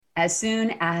As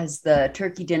soon as the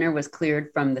turkey dinner was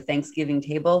cleared from the Thanksgiving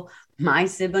table, my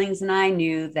siblings and I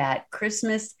knew that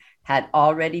Christmas had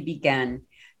already begun.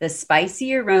 The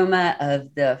spicy aroma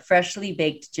of the freshly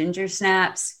baked ginger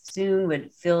snaps soon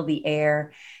would fill the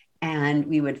air, and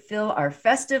we would fill our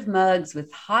festive mugs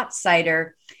with hot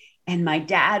cider. And my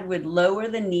dad would lower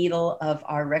the needle of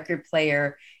our record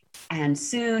player, and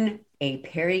soon a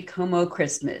Perry Como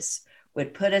Christmas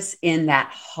would put us in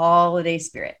that holiday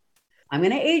spirit. I'm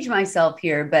going to age myself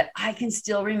here, but I can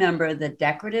still remember the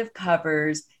decorative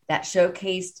covers that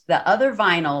showcased the other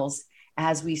vinyls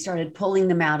as we started pulling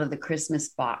them out of the Christmas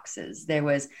boxes. There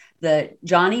was the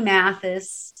Johnny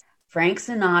Mathis, Frank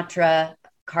Sinatra,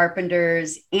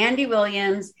 Carpenters, Andy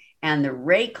Williams, and the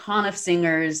Ray Conniff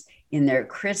Singers in their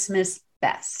Christmas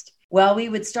best. Well, we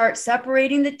would start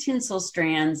separating the tinsel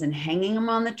strands and hanging them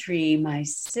on the tree. My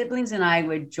siblings and I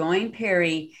would join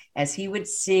Perry as he would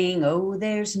sing, "Oh,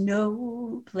 there's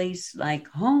no place like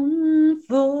home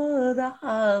for the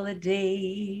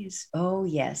holidays." Oh,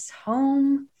 yes,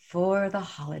 home for the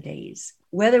holidays.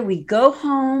 Whether we go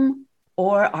home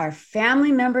or our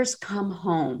family members come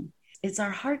home, it's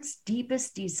our heart's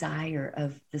deepest desire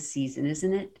of the season,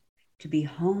 isn't it? To be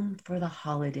home for the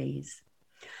holidays.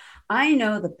 I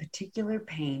know the particular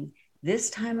pain this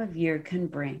time of year can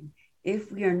bring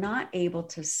if we are not able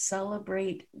to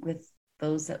celebrate with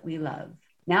those that we love.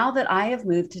 Now that I have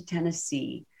moved to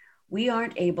Tennessee, we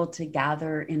aren't able to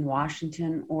gather in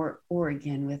Washington or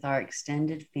Oregon with our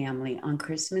extended family on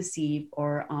Christmas Eve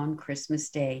or on Christmas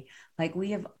Day like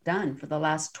we have done for the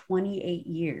last 28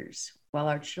 years while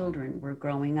our children were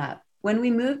growing up. When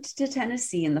we moved to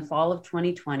Tennessee in the fall of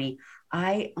 2020,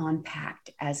 I unpacked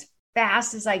as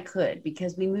fast as I could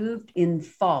because we moved in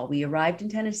fall. We arrived in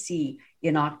Tennessee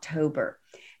in October,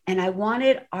 and I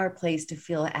wanted our place to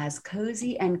feel as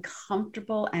cozy and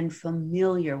comfortable and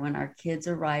familiar when our kids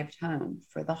arrived home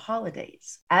for the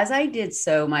holidays. As I did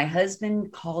so, my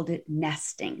husband called it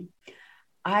nesting.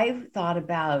 I thought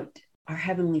about our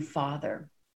Heavenly Father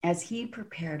as He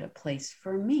prepared a place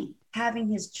for me. Having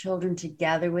His children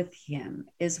together with Him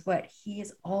is what He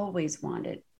has always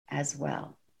wanted as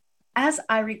well. As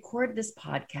I record this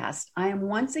podcast, I am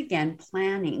once again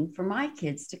planning for my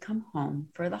kids to come home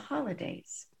for the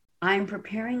holidays. I'm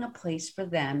preparing a place for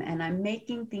them and I'm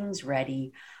making things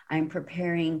ready. I'm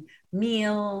preparing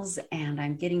meals and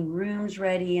I'm getting rooms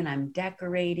ready and I'm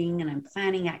decorating and I'm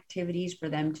planning activities for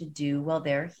them to do while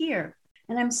they're here.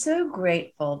 And I'm so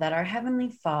grateful that our Heavenly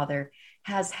Father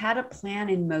has had a plan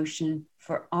in motion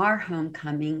for our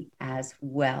homecoming as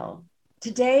well.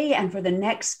 Today and for the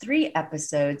next 3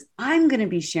 episodes, I'm going to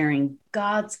be sharing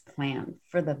God's plan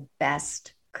for the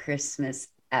best Christmas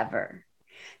ever.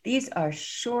 These are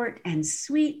short and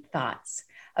sweet thoughts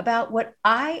about what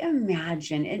I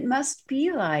imagine it must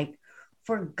be like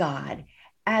for God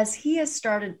as He has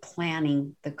started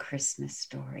planning the Christmas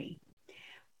story.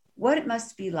 What it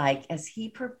must be like as He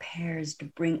prepares to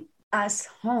bring us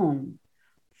home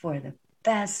for the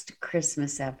best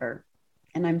Christmas ever.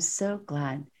 And I'm so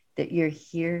glad that you're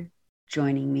here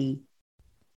joining me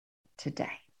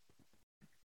today.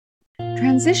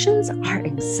 Transitions are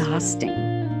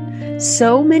exhausting.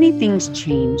 So many things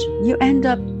change, you end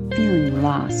up feeling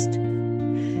lost.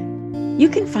 You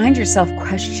can find yourself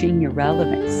questioning your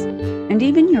relevance and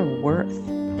even your worth.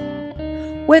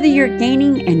 Whether you're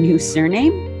gaining a new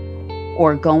surname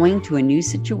or going to a new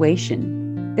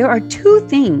situation, there are 2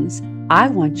 things I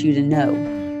want you to know.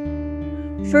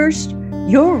 First,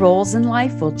 your roles in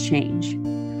life will change,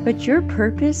 but your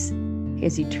purpose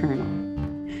is eternal.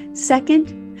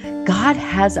 Second, God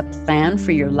has a plan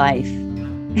for your life,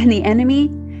 and the enemy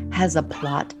has a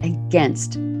plot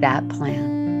against that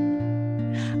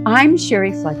plan. I'm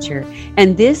Sherry Fletcher,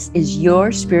 and this is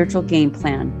Your Spiritual Game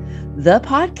Plan, the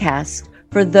podcast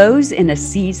for those in a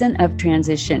season of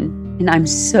transition, and I'm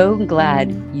so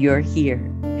glad you're here.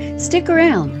 Stick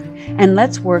around, and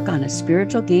let's work on a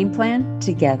spiritual game plan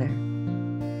together.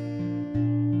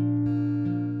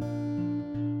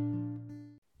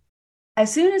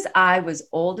 As soon as I was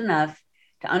old enough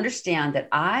to understand that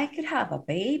I could have a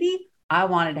baby, I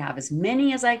wanted to have as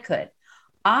many as I could.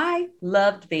 I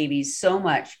loved babies so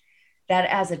much that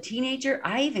as a teenager,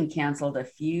 I even canceled a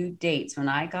few dates when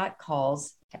I got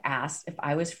calls to ask if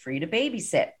I was free to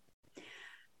babysit.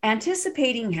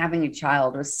 Anticipating having a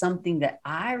child was something that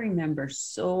I remember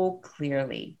so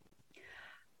clearly.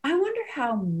 I wonder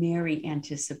how Mary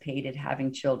anticipated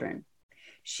having children.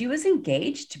 She was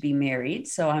engaged to be married,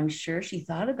 so I'm sure she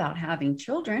thought about having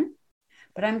children,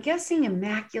 but I'm guessing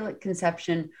immaculate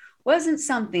conception wasn't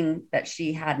something that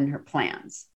she had in her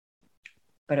plans,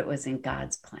 but it was in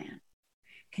God's plan.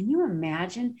 Can you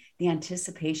imagine the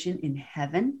anticipation in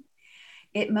heaven?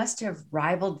 It must have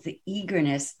rivaled the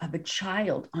eagerness of a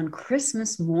child on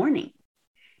Christmas morning.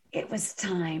 It was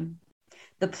time.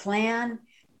 The plan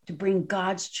to bring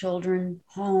God's children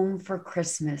home for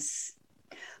Christmas.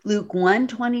 Luke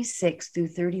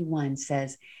 1:26-31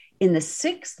 says, in the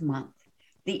 6th month,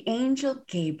 the angel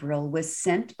Gabriel was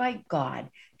sent by God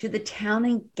to the town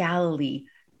in Galilee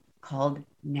called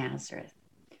Nazareth,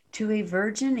 to a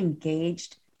virgin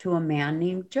engaged to a man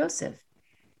named Joseph,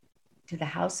 to the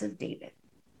house of David.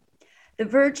 The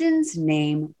virgin's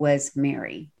name was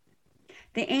Mary.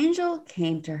 The angel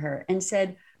came to her and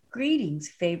said, greetings,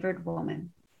 favored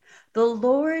woman. The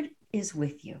Lord is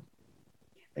with you.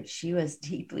 But she was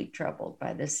deeply troubled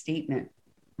by this statement,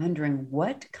 wondering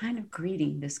what kind of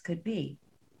greeting this could be.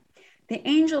 The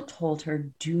angel told her,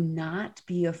 do not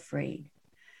be afraid,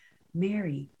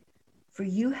 Mary, for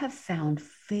you have found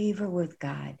favor with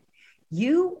God.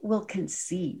 You will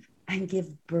conceive and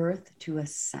give birth to a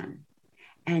son,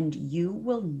 and you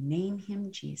will name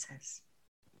him Jesus.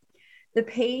 The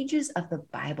pages of the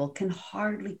Bible can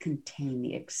hardly contain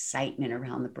the excitement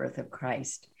around the birth of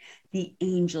Christ. The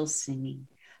angels singing,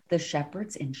 the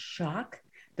shepherds in shock,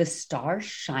 the stars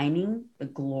shining, the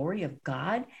glory of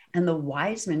God, and the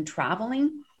wise men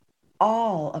traveling,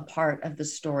 all a part of the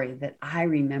story that I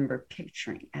remember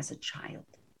picturing as a child.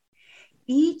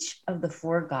 Each of the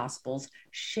 4 Gospels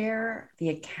share the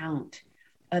account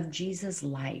of Jesus'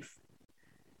 life,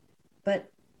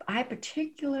 but I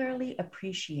particularly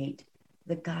appreciate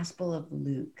the Gospel of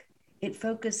Luke. It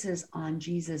focuses on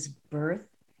Jesus' birth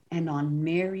and on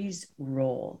Mary's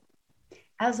role.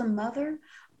 As a mother,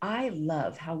 I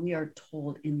love how we are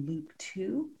told in Luke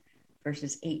 2,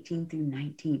 verses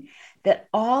 18-19, that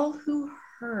all who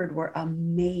heard were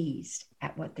amazed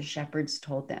at what the shepherds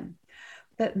told them.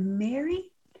 But Mary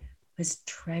was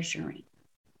treasuring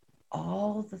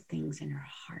all the things in her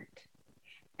heart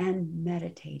and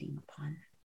meditating upon them.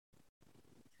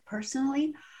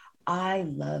 Personally, I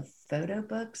love photo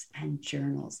books and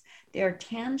journals. They are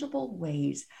tangible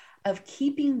ways of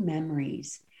keeping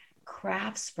memories,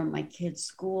 crafts from my kids'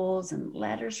 schools and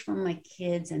letters from my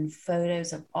kids and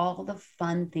photos of all the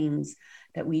fun things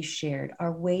that we shared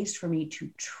are ways for me to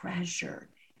treasure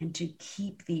and to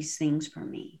keep these things for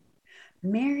me.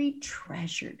 Mary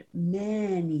treasured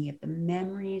many of the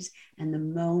memories and the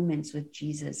moments with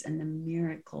Jesus and the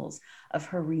miracles of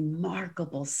her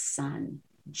remarkable son,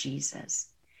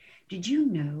 Jesus. Did you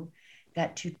know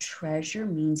that to treasure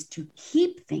means to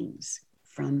keep things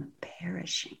from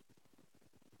perishing?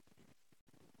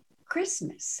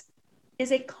 Christmas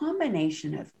is a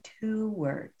combination of 2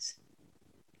 words,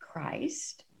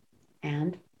 Christ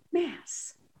and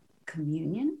Mass,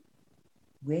 communion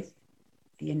with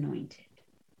the anointed.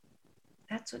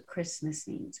 That's what Christmas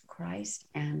means, Christ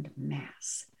and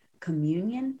Mass,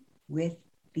 communion with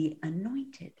the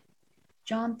anointed.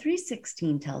 John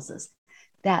 3:16 tells us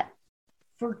that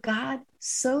for God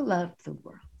so loved the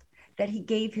world that he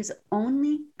gave his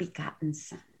only begotten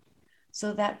Son,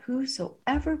 so that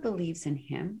whosoever believes in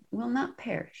him will not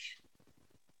perish,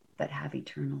 but have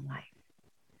eternal life.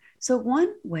 So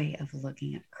one way of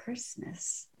looking at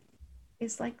Christmas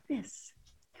is like this.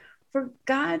 For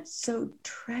God so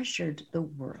treasured the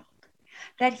world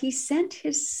that he sent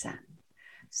his Son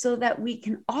so that we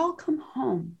can all come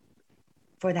home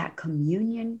for that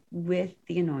communion with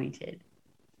the anointed.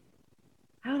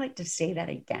 I would like to say that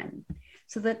again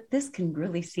so that this can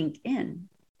really sink in,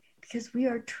 because we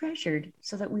are treasured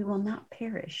so that we will not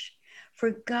perish.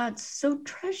 For God so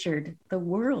treasured the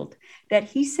world that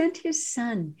he sent his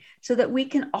Son so that we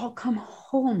can all come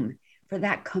home for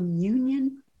that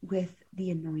communion with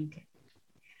the anointed.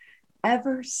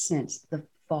 Ever since the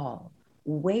fall,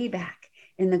 way back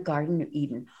in the Garden of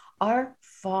Eden, our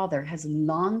Father has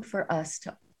longed for us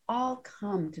to all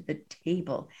come to the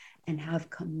table and have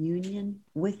communion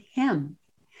with him.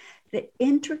 The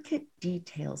intricate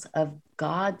details of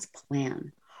God's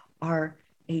plan are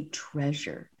a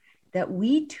treasure that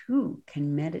we too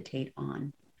can meditate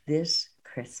on this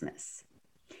Christmas.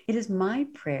 It is my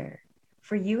prayer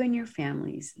for you and your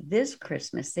families this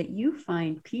Christmas that you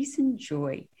find peace and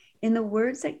joy in the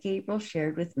words that Gabriel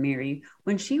shared with Mary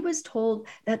when she was told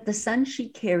that the son she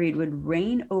carried would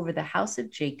reign over the house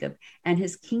of Jacob and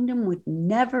his kingdom would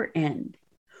never end.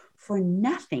 For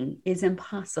nothing is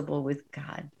impossible with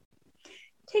God.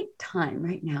 Take time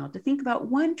right now to think about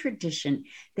one tradition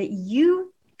that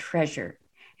you treasure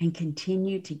and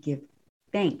continue to give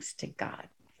thanks to God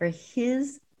for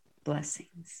his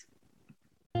blessings.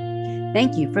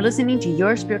 Thank you for listening to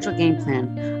Your Spiritual Game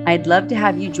Plan. I'd love to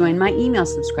have you join my email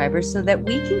subscribers so that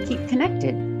we can keep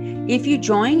connected. If you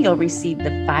join, you'll receive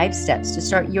the 5 steps to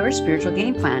start your spiritual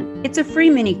game plan. It's a free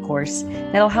mini course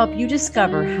that'll help you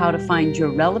discover how to find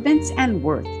your relevance and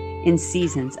worth in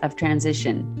seasons of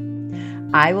transition.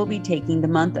 I will be taking the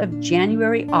month of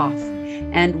January off,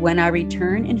 and when I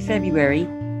return in February,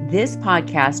 this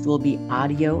podcast will be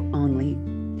audio only.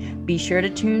 Be sure to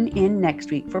tune in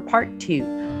next week for part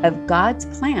 2 of God's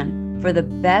plan for the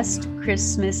best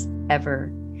Christmas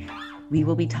ever. We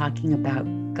will be talking about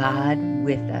God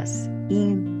with us,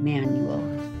 Emmanuel.